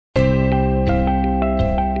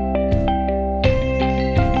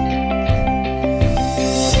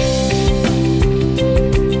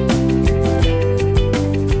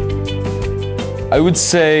would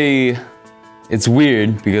say it's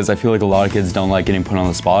weird because I feel like a lot of kids don't like getting put on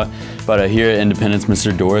the spot, but here at Independence,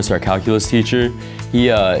 Mr. Doris, our calculus teacher, he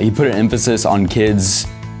put an emphasis on kids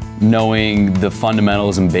knowing the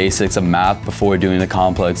fundamentals and basics of math before doing the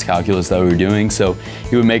complex calculus that we were doing. So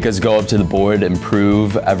he would make us go up to the board and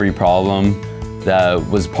prove every problem that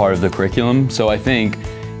was part of the curriculum. So I think,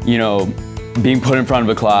 you know, being put in front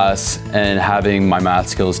of a class and having my math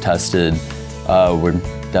skills tested were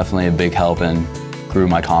definitely a big help and grew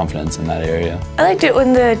my confidence in that area. I liked it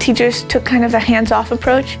when the teachers took kind of a hands-off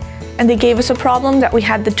approach and they gave us a problem that we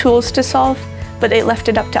had the tools to solve, but they left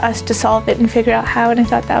it up to us to solve it and figure out how, and I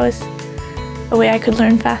thought that was a way I could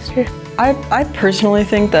learn faster. I personally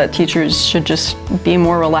think that teachers should just be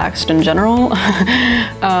more relaxed in general.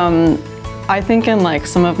 I think in like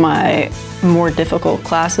some of my more difficult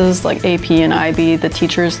classes, like AP and IB, the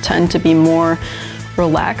teachers tend to be more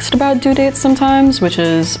relaxed about due dates sometimes, which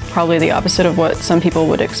is probably the opposite of what some people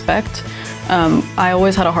would expect. I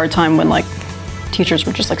always had a hard time when like teachers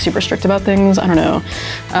were just like super strict about things. I don't know.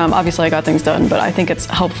 Obviously I got things done, but I think it's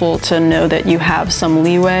helpful to know that you have some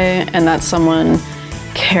leeway and that someone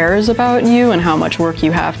cares about you and how much work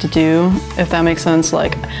you have to do, if that makes sense.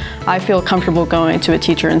 Like, I feel comfortable going to a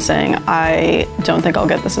teacher and saying, I don't think I'll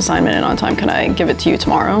get this assignment in on time, can I give it to you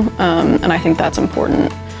tomorrow? And I think that's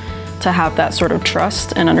important to have that sort of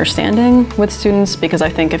trust and understanding with students, because I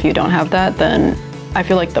think if you don't have that, then I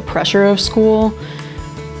feel like the pressure of school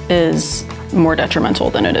is more detrimental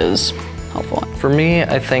than it is helpful. For me,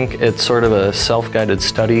 I think it's sort of a self-guided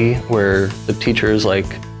study where the teacher is like,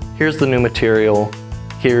 here's the new material,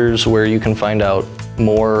 here's where you can find out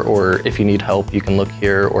more, or if you need help, you can look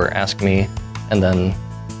here or ask me, and then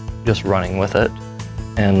just running with it.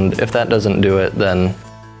 And if that doesn't do it, then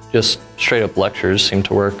just straight up lectures seem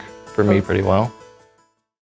to work for me pretty well.